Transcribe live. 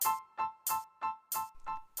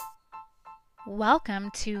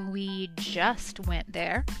Welcome to We Just Went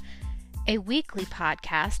There, a weekly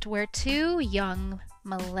podcast where two young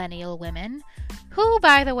millennial women, who,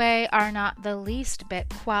 by the way, are not the least bit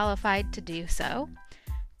qualified to do so,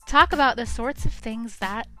 talk about the sorts of things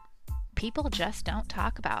that people just don't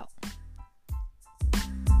talk about.